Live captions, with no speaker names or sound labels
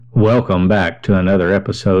Welcome back to another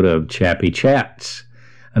episode of Chappy Chats.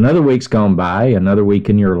 Another week's gone by, another week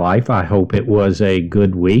in your life. I hope it was a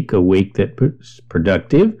good week, a week that was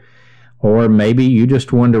productive, or maybe you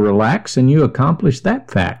just wanted to relax and you accomplished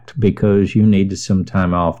that fact because you needed some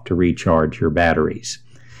time off to recharge your batteries.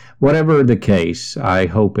 Whatever the case, I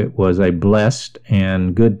hope it was a blessed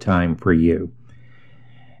and good time for you.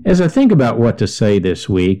 As I think about what to say this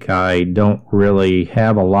week, I don't really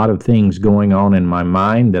have a lot of things going on in my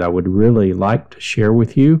mind that I would really like to share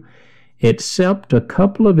with you, except a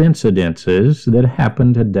couple of incidences that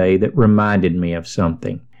happened today that reminded me of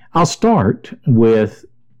something. I'll start with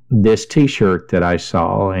this t-shirt that I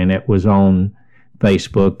saw, and it was on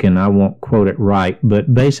Facebook, and I won't quote it right,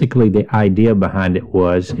 but basically the idea behind it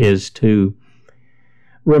is to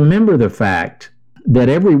remember the fact that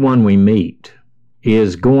everyone we meet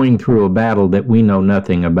is going through a battle that we know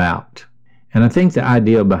nothing about. And I think the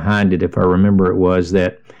idea behind it, if I remember it, was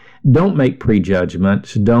that don't make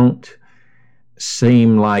prejudgments, don't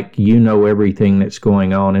seem like you know everything that's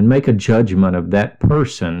going on, and make a judgment of that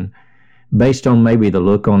person based on maybe the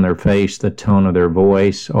look on their face, the tone of their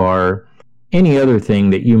voice, or any other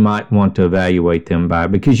thing that you might want to evaluate them by,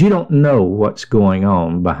 because you don't know what's going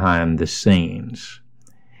on behind the scenes.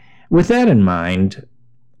 With that in mind,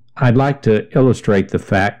 I'd like to illustrate the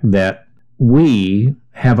fact that we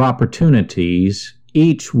have opportunities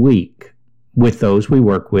each week with those we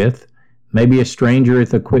work with, maybe a stranger at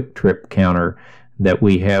the Quick Trip counter that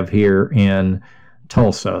we have here in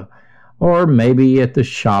Tulsa, or maybe at the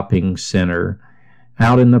shopping center,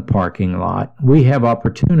 out in the parking lot. We have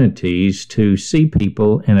opportunities to see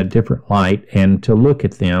people in a different light and to look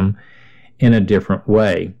at them in a different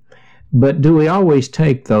way. But do we always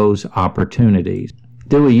take those opportunities?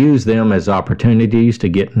 Do we use them as opportunities to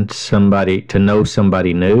get somebody to know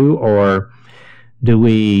somebody new, or do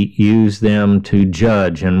we use them to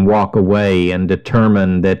judge and walk away and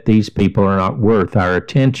determine that these people are not worth our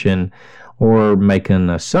attention, or make an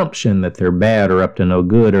assumption that they're bad or up to no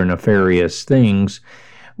good or nefarious things,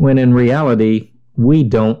 when in reality we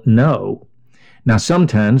don't know? Now,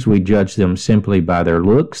 sometimes we judge them simply by their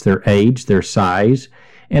looks, their age, their size,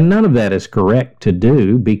 and none of that is correct to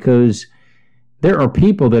do, because there are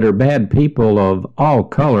people that are bad people of all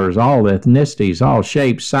colors, all ethnicities, all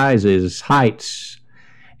shapes, sizes, heights,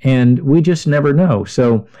 and we just never know.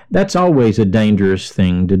 So that's always a dangerous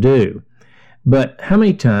thing to do. But how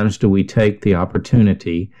many times do we take the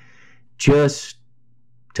opportunity just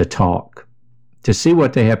to talk, to see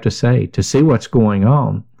what they have to say, to see what's going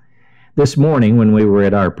on? This morning when we were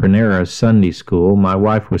at our Panera Sunday school, my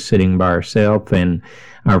wife was sitting by herself, and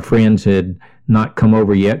our friends had not come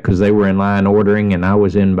over yet because they were in line ordering, and I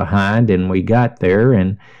was in behind, and we got there,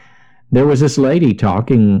 and there was this lady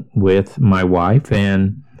talking with my wife,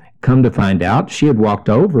 and come to find out, she had walked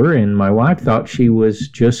over, and my wife thought she was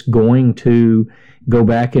just going to go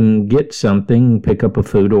back and get something, pick up a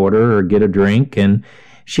food order or get a drink, and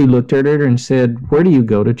she looked at her and said, "Where do you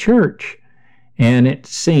go to church?" And it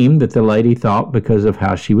seemed that the lady thought, because of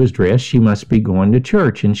how she was dressed, she must be going to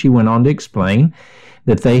church, and she went on to explain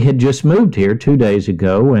that they had just moved here 2 days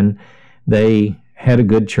ago, and they had a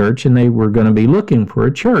good church, and they were going to be looking for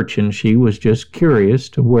a church, and she was just curious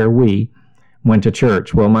to where we went to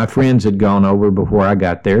church. Well, my friends had gone over before I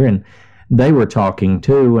got there, and they were talking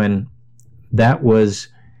too, and that was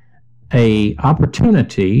an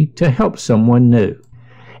opportunity to help someone new.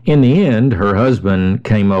 In the end, her husband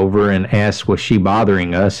came over and asked, was she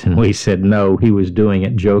bothering us? And we said no, he was doing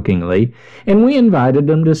it jokingly. And we invited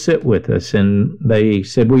them to sit with us. And they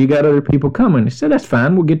said, well, you got other people coming. I said, that's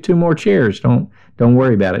fine. We'll get 2 more chairs. Don't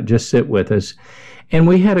worry about it. Just sit with us. And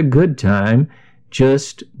we had a good time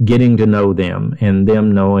just getting to know them and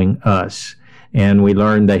them knowing us. And we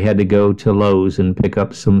learned they had to go to Lowe's and pick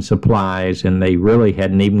up some supplies, and they really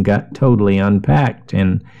hadn't even got totally unpacked.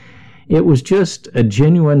 And it was just a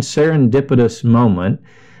genuine serendipitous moment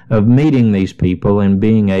of meeting these people and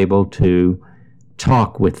being able to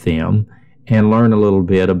talk with them and learn a little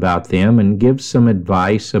bit about them and give some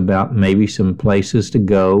advice about maybe some places to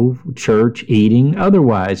go, church, eating,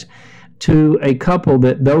 otherwise, to a couple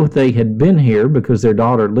that, though they had been here because their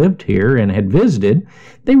daughter lived here and had visited,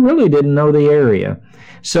 they really didn't know the area.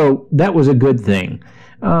 So that was a good thing.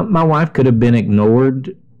 My wife could have been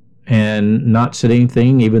ignored and not said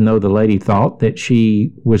anything, even though the lady thought that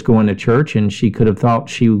she was going to church, and she could have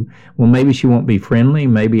thought maybe she won't be friendly,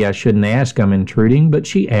 maybe I shouldn't ask, I'm intruding, but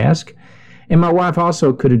she asked. And my wife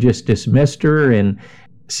also could have just dismissed her and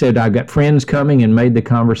said, I've got friends coming, and made the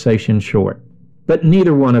conversation short. But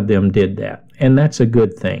neither one of them did that, and that's a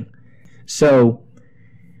good thing. So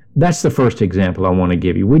that's the first example I want to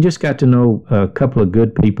give you. We just got to know a couple of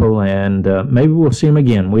good people, and maybe we'll see them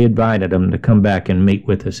again. We invited them to come back and meet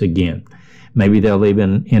with us again. Maybe they'll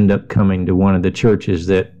even end up coming to one of the churches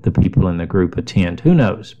that the people in the group attend. Who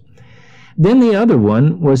knows? Then the other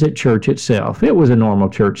one was at church itself. It was a normal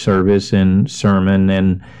church service and sermon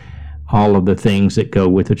and all of the things that go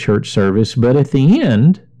with a church service. But at the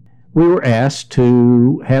end, we were asked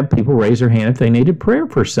to have people raise their hand if they needed prayer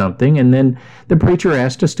for something. And then the preacher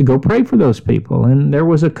asked us to go pray for those people. And there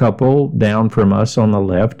was a couple down from us on the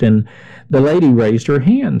left, and the lady raised her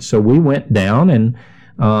hand. So we went down and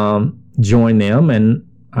joined them, and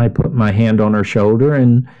I put my hand on her shoulder,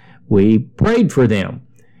 and we prayed for them.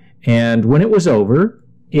 And when it was over,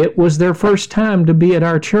 it was their first time to be at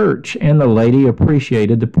our church, and the lady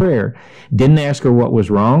appreciated the prayer. Didn't ask her what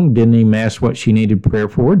was wrong, didn't even ask what she needed prayer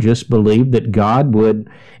for, just believed that God would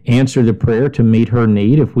answer the prayer to meet her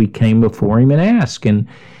need if we came before him and asked. And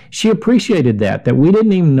she appreciated that we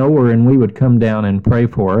didn't even know her and we would come down and pray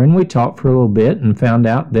for her. And we talked for a little bit and found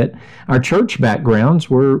out that our church backgrounds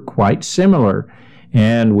were quite similar.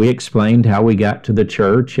 And we explained how we got to the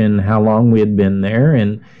church and how long we had been there,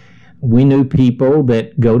 and we knew people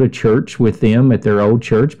that go to church with them at their old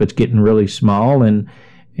church, but it's getting really small and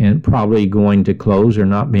probably going to close or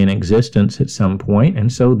not be in existence at some point,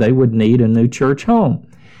 and so they would need a new church home.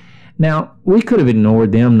 Now, we could have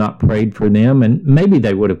ignored them, not prayed for them, and maybe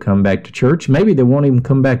they would have come back to church. Maybe they won't even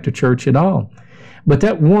come back to church at all. But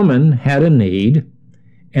that woman had a need,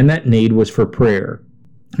 and that need was for prayer.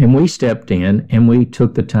 And we stepped in, and we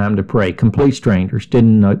took the time to pray. Complete strangers,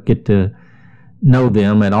 didn't get to know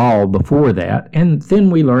them at all before that. And then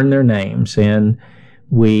we learned their names, and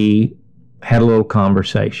we had a little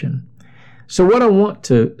conversation. So what I want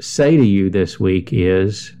to say to you this week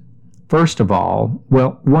is, first of all,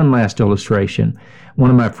 well, one last illustration. One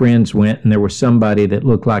of my friends went, and there was somebody that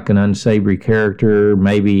looked like an unsavory character,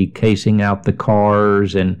 maybe casing out the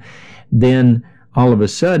cars, and then all of a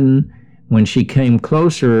sudden, when she came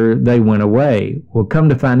closer, they went away. Well, come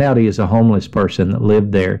to find out, he is a homeless person that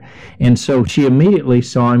lived there. And so she immediately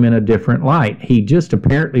saw him in a different light. He just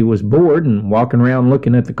apparently was bored and walking around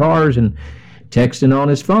looking at the cars and texting on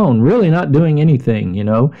his phone, really not doing anything,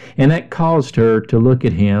 and that caused her to look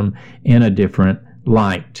at him in a different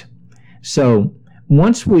light. So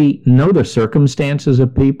once we know the circumstances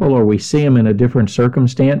of people, or we see them in a different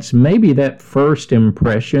circumstance, maybe that first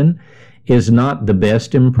impression is not the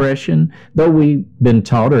best impression, though we've been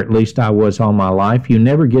taught, or at least I was all my life, you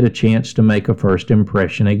never get a chance to make a first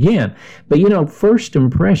impression again. But first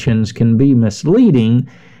impressions can be misleading,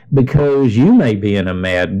 because you may be in a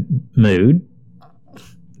mad mood,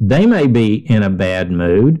 they may be in a bad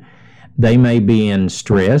mood, they may be in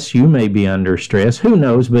stress, you may be under stress, who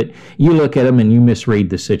knows, but you look at them and you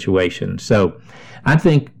misread the situation. So I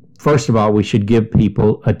think, first of all, we should give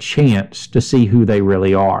people a chance to see who they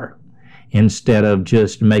really are, instead of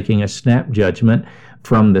just making a snap judgment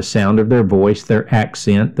from the sound of their voice, their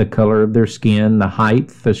accent, the color of their skin, the height,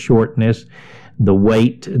 the shortness, the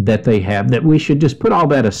weight that they have, that we should just put all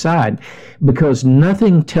that aside, because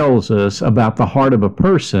nothing tells us about the heart of a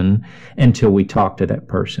person until we talk to that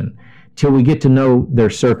person, till we get to know their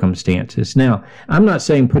circumstances. Now, I'm not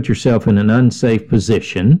saying put yourself in an unsafe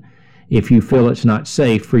position if you feel it's not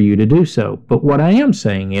safe for you to do so. But what I am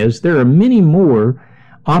saying is there are many more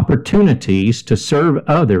opportunities to serve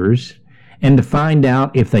others and to find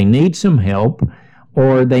out if they need some help,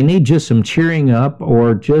 or they need just some cheering up,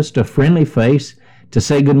 or just a friendly face to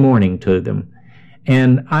say good morning to them.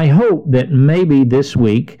 And I hope that maybe this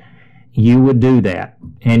week you would do that,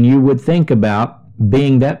 and you would think about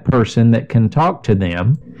being that person that can talk to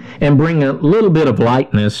them and bring a little bit of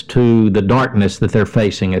lightness to the darkness that they're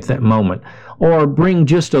facing at that moment, or bring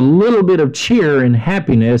just a little bit of cheer and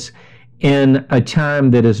happiness in a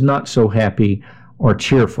time that is not so happy or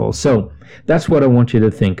cheerful. So that's what I want you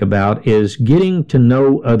to think about, is getting to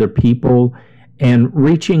know other people and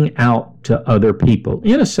reaching out to other people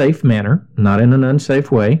in a safe manner, not in an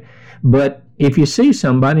unsafe way. But if you see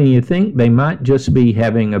somebody and you think they might just be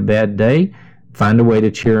having a bad day, find a way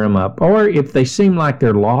to cheer them up. Or if they seem like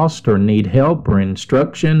they're lost or need help or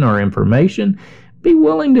instruction or information, be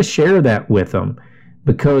willing to share that with them,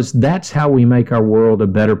 because that's how we make our world a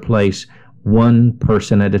better place, one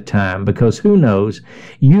person at a time. Because who knows,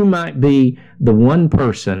 you might be the one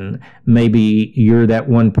person, maybe you're that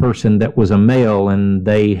one person that was a male and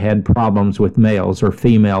they had problems with males, or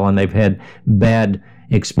female and they've had bad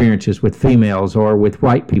experiences with females, or with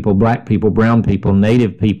white people, black people, brown people,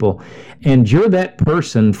 native people, and you're that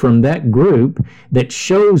person from that group that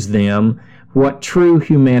shows them what true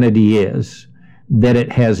humanity is, that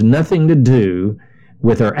it has nothing to do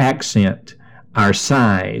with our accent, our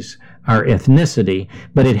size, our ethnicity,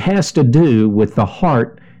 but it has to do with the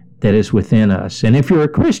heart that is within us. And if you're a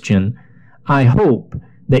Christian, I hope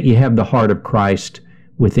that you have the heart of Christ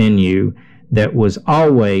within you that was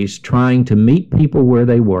always trying to meet people where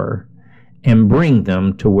they were and bring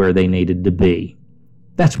them to where they needed to be.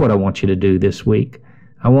 That's what I want you to do this week.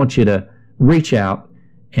 I want you to reach out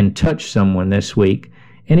and touch someone this week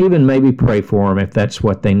and even maybe pray for them if that's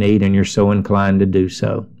what they need and you're so inclined to do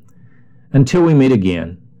so. Until we meet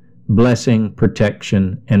again, blessing,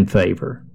 protection, and favor.